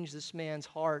change this man's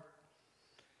heart.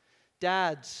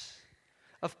 Dads,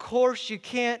 of course you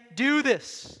can't do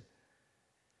this.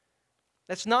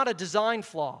 That's not a design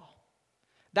flaw.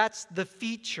 That's the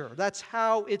feature. That's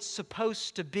how it's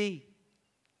supposed to be.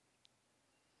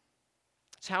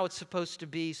 It's how it's supposed to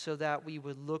be so that we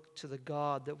would look to the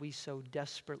God that we so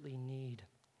desperately need.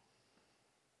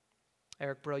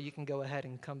 Eric, bro, you can go ahead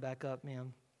and come back up,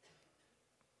 man.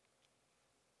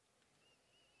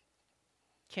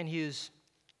 Ken Hughes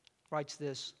writes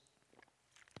this: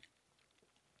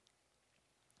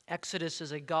 Exodus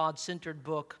is a God-centered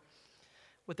book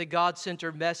with a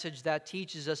God-centered message that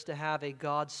teaches us to have a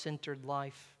God-centered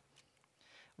life.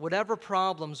 Whatever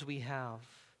problems we have,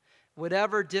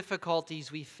 whatever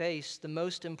difficulties we face, the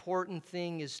most important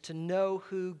thing is to know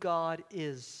who God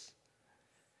is.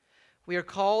 We are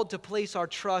called to place our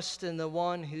trust in the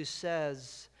one who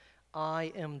says,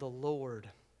 I am the Lord.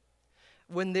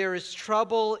 When there is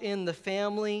trouble in the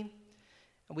family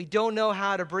and we don't know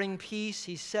how to bring peace,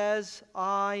 he says,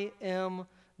 I am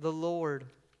the Lord.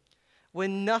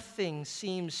 When nothing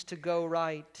seems to go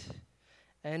right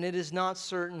and it is not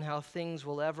certain how things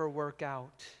will ever work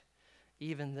out,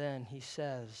 even then he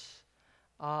says,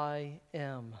 I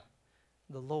am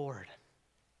the Lord.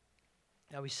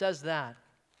 Now he says that,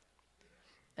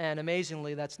 and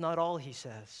amazingly, that's not all he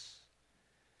says.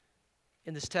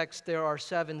 In this text, there are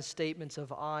 7 statements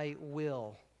of I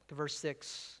will. Look at verse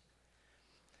 6.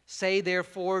 Say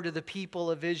therefore to the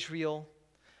people of Israel,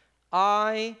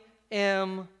 I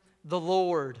am the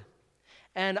Lord,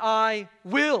 and I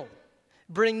will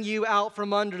bring you out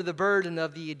from under the burden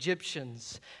of the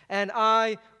Egyptians, and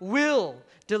I will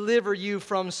deliver you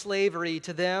from slavery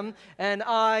to them, and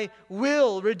I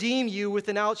will redeem you with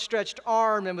an outstretched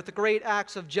arm and with the great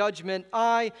acts of judgment.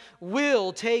 I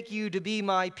will take you to be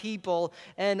my people,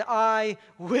 and I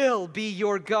will be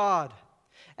your God.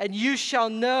 And you shall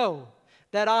know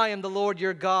that I am the Lord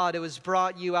your God who has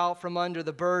brought you out from under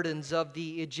the burdens of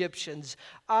the Egyptians.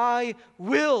 I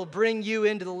will bring you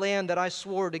into the land that I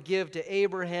swore to give to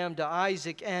Abraham, to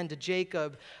Isaac, and to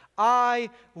Jacob. I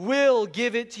will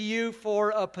give it to you for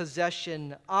a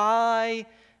possession. I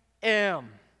am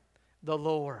the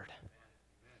Lord.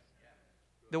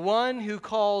 The one who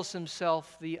calls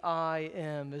himself the I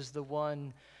am is the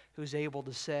one who's able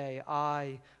to say,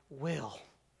 I will.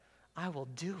 I will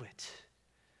do it.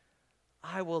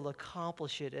 I will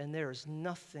accomplish it, and there is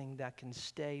nothing that can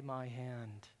stay my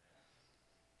hand.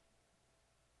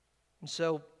 And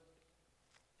so,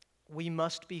 we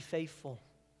must be faithful.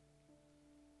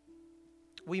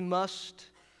 We must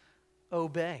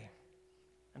obey.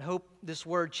 And I hope this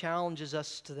word challenges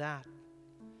us to that.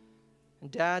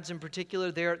 And dads in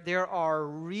particular, there are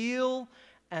real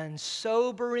and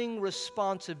sobering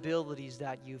responsibilities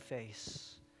that you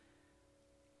face.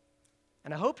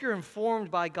 And I hope you're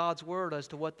informed by God's word as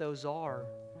to what those are.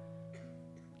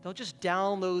 Don't just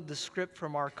download the script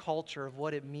from our culture of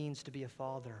what it means to be a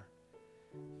father.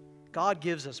 God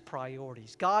gives us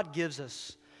priorities. God gives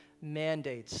us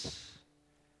mandates.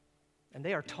 And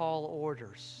they are tall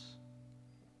orders.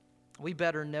 We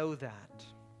better know that.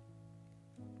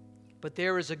 But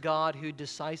there is a God who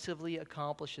decisively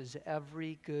accomplishes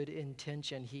every good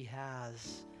intention he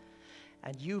has.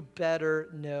 And you better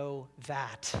know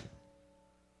that.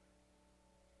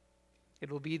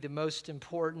 It will be the most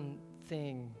important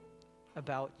thing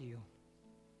about you.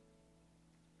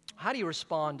 How do you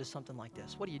respond to something like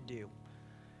this? What do you do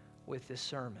with this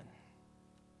sermon?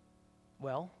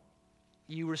 Well,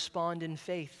 you respond in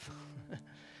faith.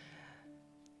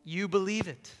 You believe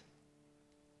it.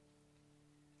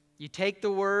 You take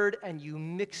the word and you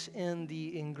mix in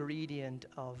the ingredient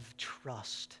of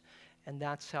trust. And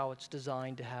that's how it's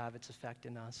designed to have its effect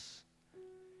in us.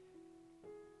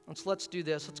 So let's do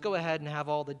this. Let's go ahead and have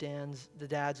all the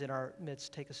dads in our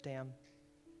midst take a stand.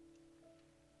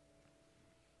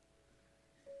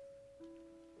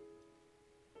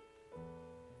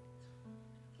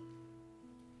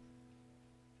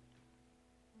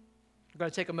 I'm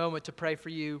going to take a moment to pray for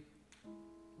you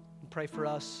and pray for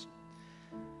us.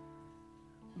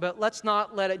 But let's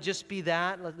not let it just be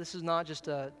that. This is not just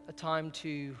a time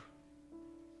to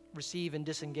receive and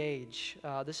disengage.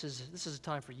 This is a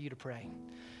time for you to pray.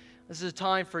 This is a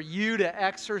time for you to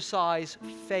exercise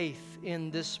faith in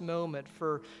this moment,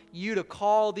 for you to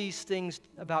call these things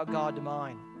about God to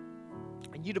mind,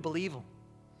 and you to believe them.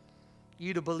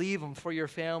 You to believe them for your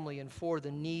family and for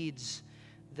the needs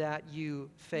that you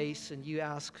face, and you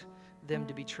ask them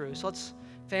to be true. So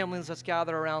families, let's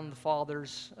gather around the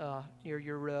fathers near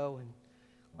your row, and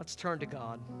let's turn to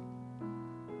God.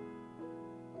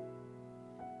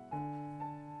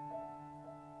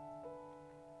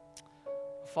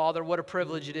 Father, what a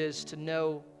privilege it is to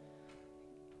know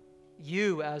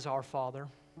you as our Father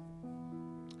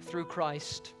through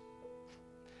Christ.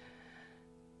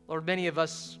 Lord, many of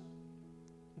us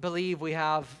believe we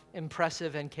have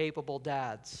impressive and capable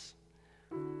dads.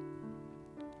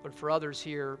 But for others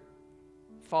here,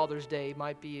 Father's Day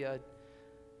might be a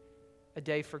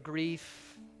day for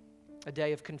grief, a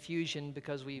day of confusion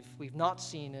because we've not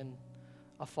seen in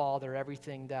a father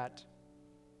everything that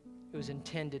it was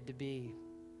intended to be.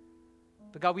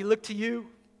 But God, we look to you,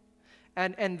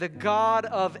 and the God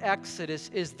of Exodus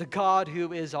is the God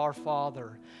who is our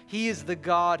Father. He is the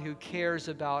God who cares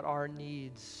about our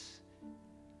needs.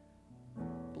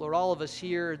 Lord, all of us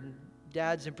here, and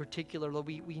dads in particular, Lord,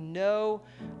 we know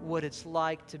what it's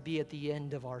like to be at the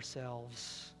end of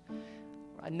ourselves.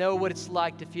 I know what it's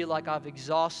like to feel like I've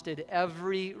exhausted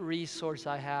every resource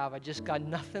I have. I just got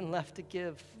nothing left to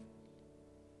give.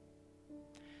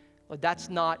 Lord, that's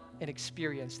not an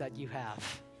experience that you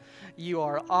have. You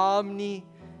are omni-capable.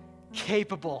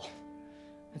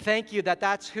 And thank you that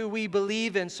that's who we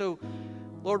believe in. So,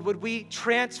 Lord, would we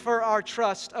transfer our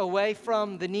trust away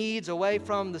from the needs, away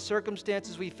from the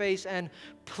circumstances we face, and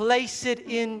place it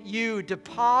in you.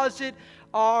 Deposit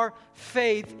our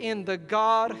faith in the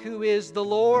God who is the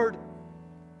Lord.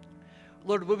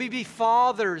 Lord, would we be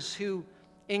fathers who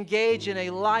engage in a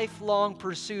lifelong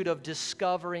pursuit of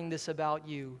discovering this about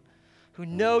you, who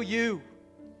know you.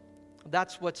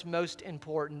 That's what's most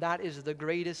important. That is the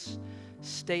greatest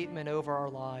statement over our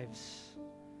lives.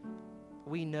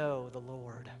 We know the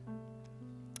Lord.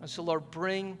 And so, Lord,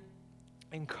 bring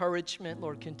encouragement.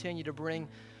 Lord, continue to bring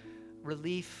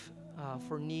relief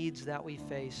for needs that we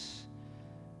face.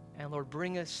 And, Lord,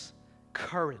 bring us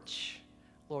courage,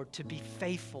 Lord, to be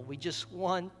faithful. We just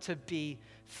want to be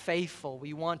faithful.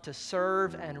 We want to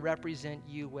serve and represent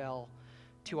you well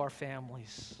to our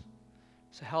families.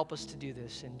 So help us to do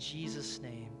this. In Jesus'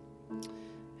 name,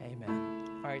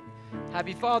 amen. All right.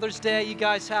 Happy Father's Day. You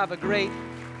guys have a great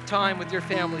time with your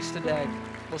families today.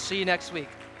 We'll see you next week.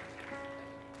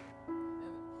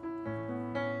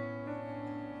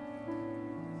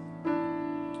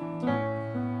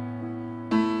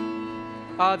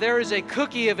 There is a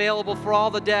cookie available for all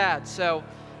the dads. So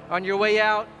on your way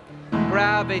out,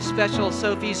 grab a special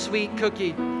Sophie Sweet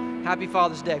cookie. Happy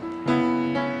Father's Day.